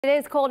It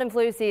is cold and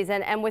flu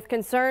season, and with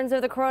concerns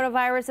of the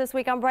coronavirus this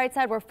week on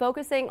Brightside, we're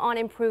focusing on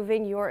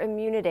improving your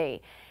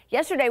immunity.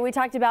 Yesterday, we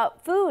talked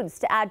about foods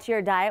to add to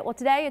your diet. Well,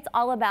 today it's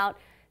all about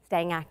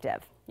staying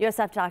active.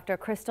 USF Dr.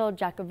 Crystal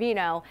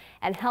Giacovino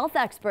and health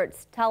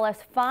experts tell us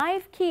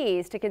 5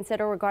 keys to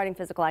consider regarding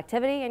physical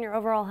activity and your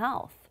overall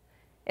health.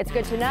 It's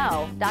good to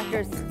know.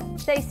 Doctors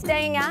say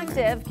staying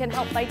active can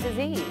help fight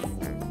disease.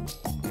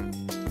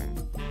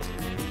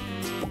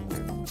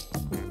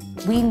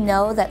 We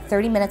know that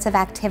 30 minutes of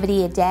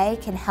activity a day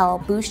can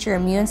help boost your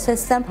immune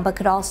system, but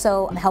could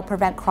also help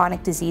prevent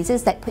chronic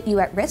diseases that put you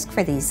at risk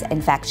for these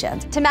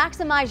infections. To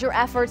maximize your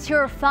efforts, here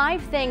are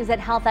 5 things that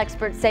health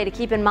experts say to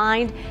keep in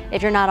mind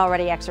if you're not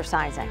already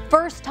exercising.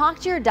 First, talk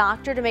to your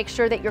doctor to make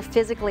sure that you're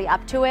physically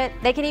up to it.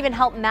 They can even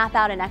help map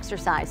out an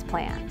exercise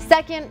plan.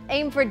 Second,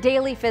 aim for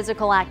daily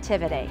physical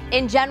activity.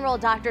 In general,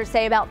 doctors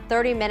say about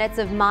 30 minutes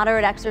of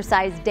moderate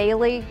exercise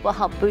daily will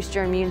help boost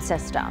your immune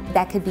system.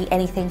 That could be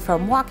anything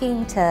from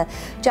walking to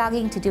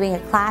jogging to doing a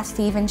class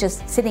to even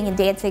just sitting and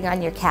dancing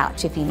on your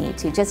couch if you need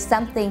to. Just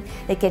something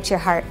that gets your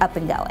heart up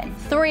and going.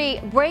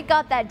 3, break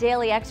up that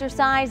daily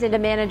exercise into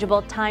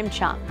manageable time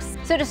chunks.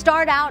 So to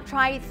start out,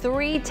 try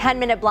 3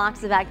 10-minute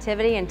blocks of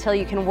activity until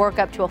you can work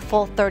up to a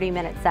full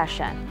 30-minute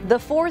session. The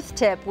 4th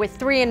tip, with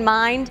 3 in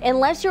mind,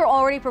 unless you're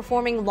already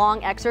performing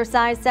long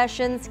exercise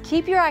sessions,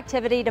 keep your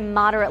activity to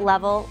moderate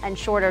level and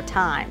shorter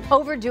time.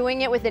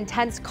 Overdoing it with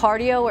intense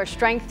cardio or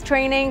strength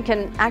training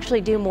can actually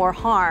do more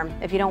harm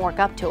if you don't work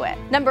up to it.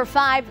 Number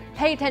 5,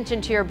 pay attention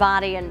to your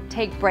body and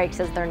take breaks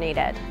as they're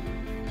needed.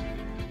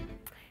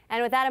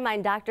 And with that in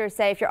mind, doctors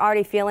say if you're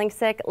already feeling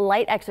sick,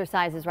 light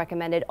exercise is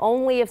recommended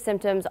only if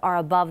symptoms are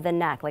above the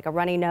neck, like a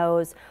runny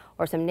nose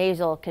or some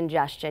nasal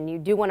congestion. You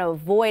do want to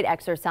avoid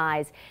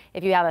exercise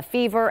if you have a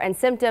fever and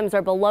symptoms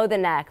are below the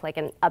neck, like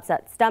an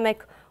upset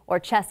stomach or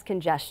chest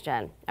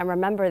congestion. And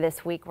remember,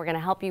 this week we're going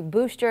to help you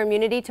boost your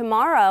immunity.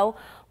 Tomorrow,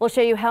 we'll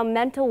show you how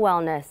mental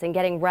wellness and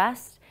getting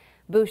rest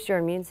boost your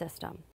immune system.